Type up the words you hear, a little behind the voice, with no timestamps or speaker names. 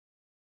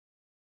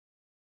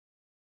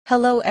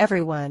Hello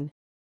everyone.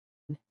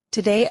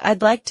 Today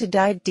I'd like to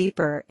dive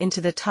deeper into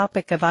the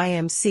topic of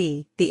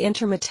IMC, the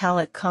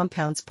Intermetallic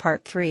Compounds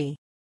Part 3.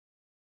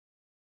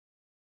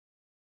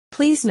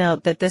 Please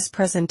note that this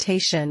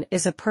presentation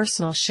is a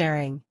personal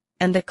sharing,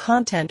 and the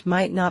content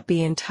might not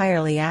be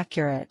entirely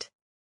accurate.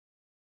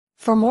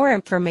 For more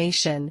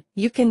information,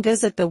 you can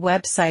visit the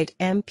website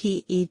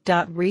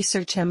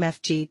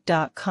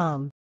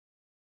mpe.researchmfg.com.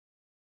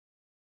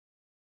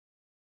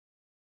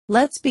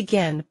 Let's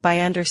begin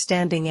by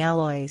understanding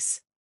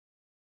alloys.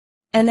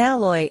 An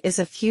alloy is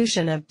a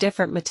fusion of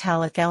different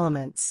metallic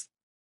elements.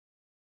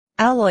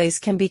 Alloys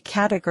can be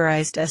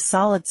categorized as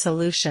solid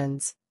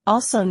solutions,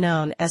 also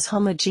known as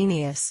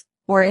homogeneous,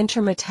 or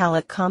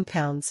intermetallic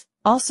compounds,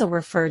 also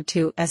referred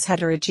to as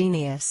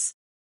heterogeneous.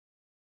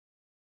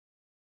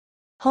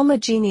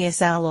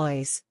 Homogeneous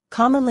alloys,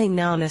 commonly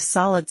known as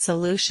solid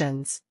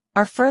solutions,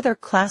 are further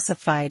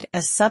classified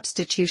as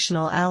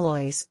substitutional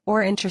alloys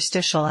or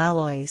interstitial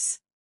alloys.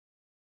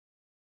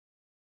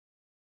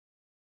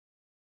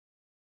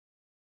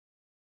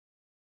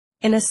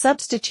 In a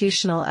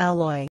substitutional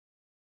alloy,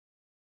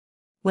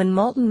 when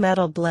molten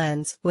metal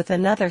blends with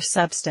another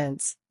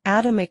substance,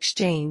 atom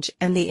exchange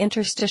and the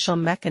interstitial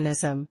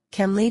mechanism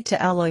can lead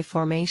to alloy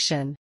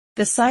formation.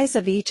 The size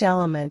of each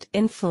element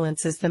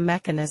influences the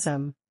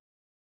mechanism.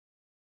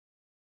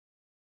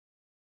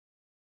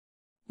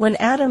 When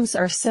atoms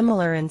are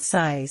similar in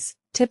size,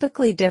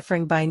 typically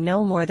differing by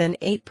no more than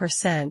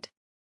 8%,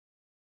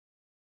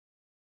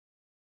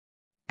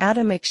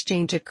 atom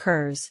exchange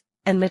occurs,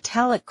 and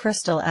metallic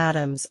crystal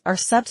atoms are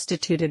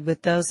substituted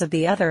with those of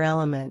the other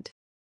element,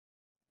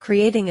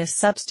 creating a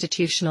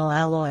substitutional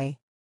alloy.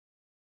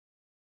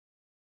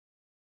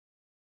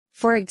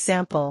 For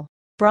example,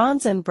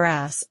 bronze and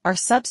brass are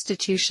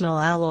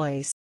substitutional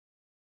alloys,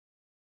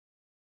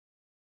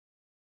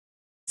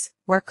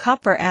 where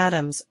copper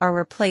atoms are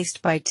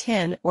replaced by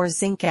tin or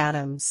zinc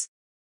atoms.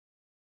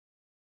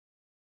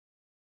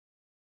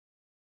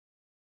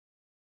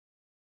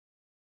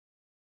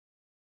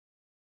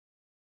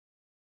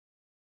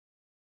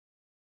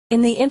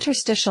 In the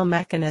interstitial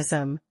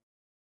mechanism,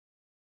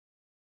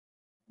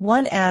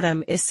 one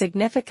atom is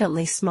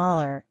significantly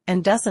smaller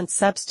and doesn't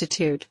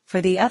substitute for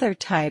the other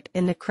type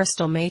in the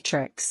crystal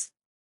matrix.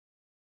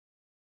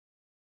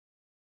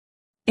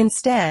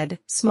 Instead,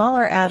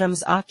 smaller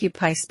atoms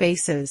occupy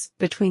spaces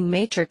between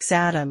matrix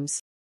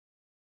atoms,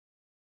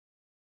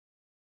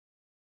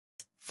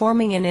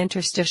 forming an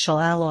interstitial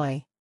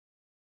alloy.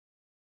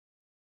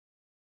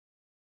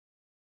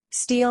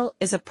 Steel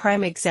is a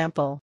prime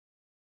example,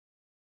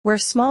 where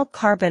small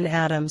carbon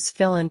atoms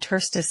fill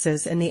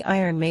interstices in the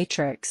iron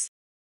matrix,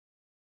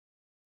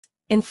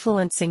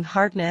 influencing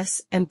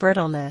hardness and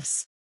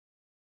brittleness.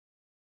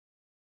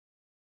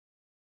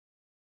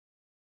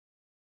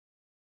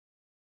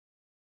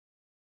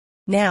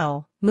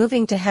 Now,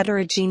 moving to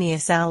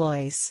heterogeneous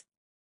alloys.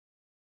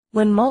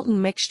 When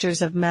molten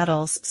mixtures of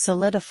metals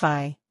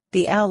solidify,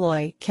 the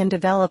alloy can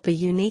develop a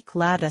unique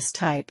lattice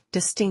type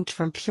distinct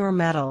from pure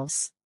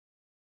metals.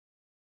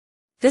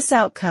 This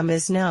outcome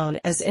is known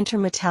as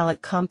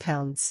intermetallic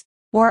compounds,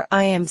 or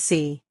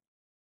IMC.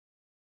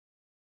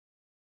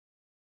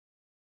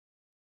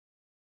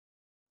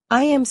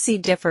 IMC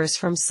differs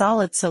from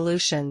solid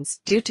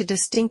solutions due to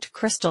distinct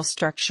crystal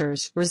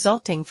structures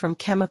resulting from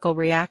chemical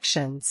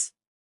reactions.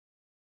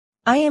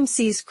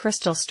 IMC's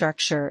crystal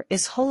structure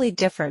is wholly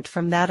different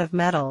from that of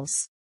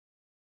metals.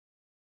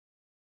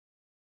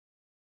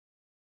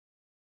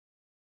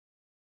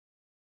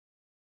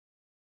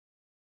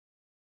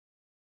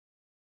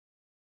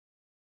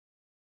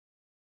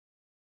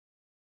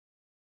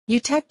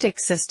 Eutectic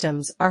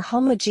systems are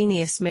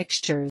homogeneous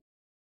mixtures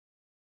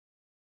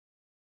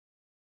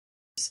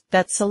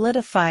that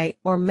solidify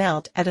or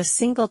melt at a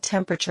single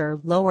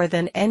temperature lower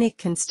than any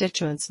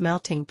constituent's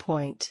melting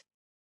point.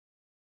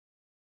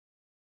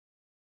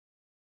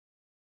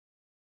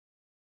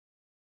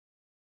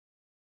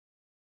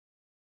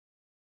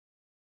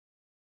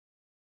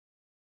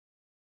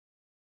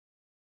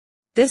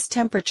 This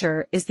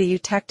temperature is the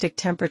eutectic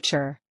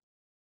temperature.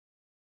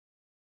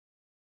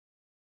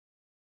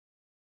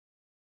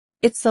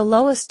 It's the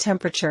lowest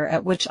temperature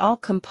at which all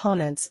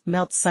components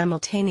melt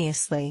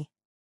simultaneously.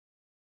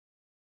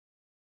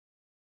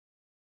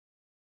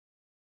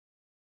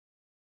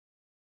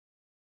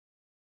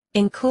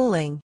 In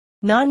cooling,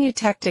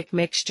 non-eutectic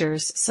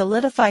mixtures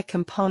solidify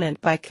component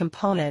by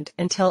component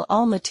until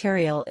all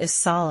material is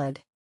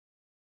solid.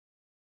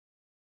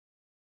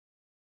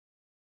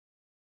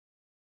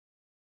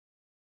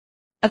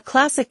 A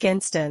classic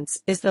instance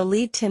is the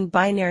lead-tin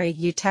binary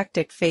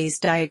eutectic phase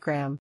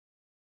diagram.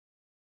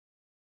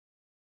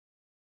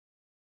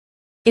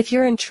 If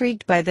you're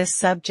intrigued by this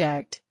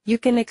subject, you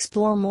can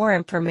explore more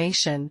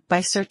information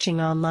by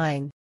searching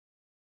online.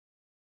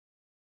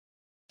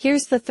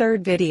 Here's the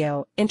third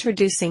video,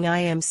 introducing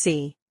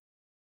IMC.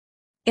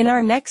 In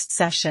our next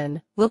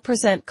session, we'll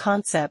present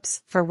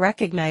concepts for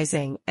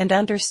recognizing and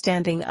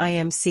understanding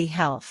IMC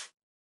health.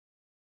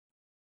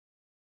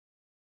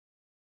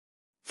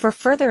 For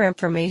further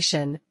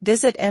information,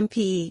 visit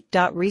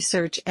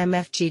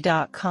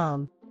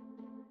mpe.researchmfg.com.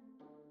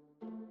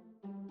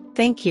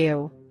 Thank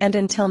you, and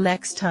until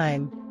next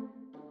time.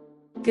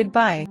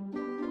 Goodbye.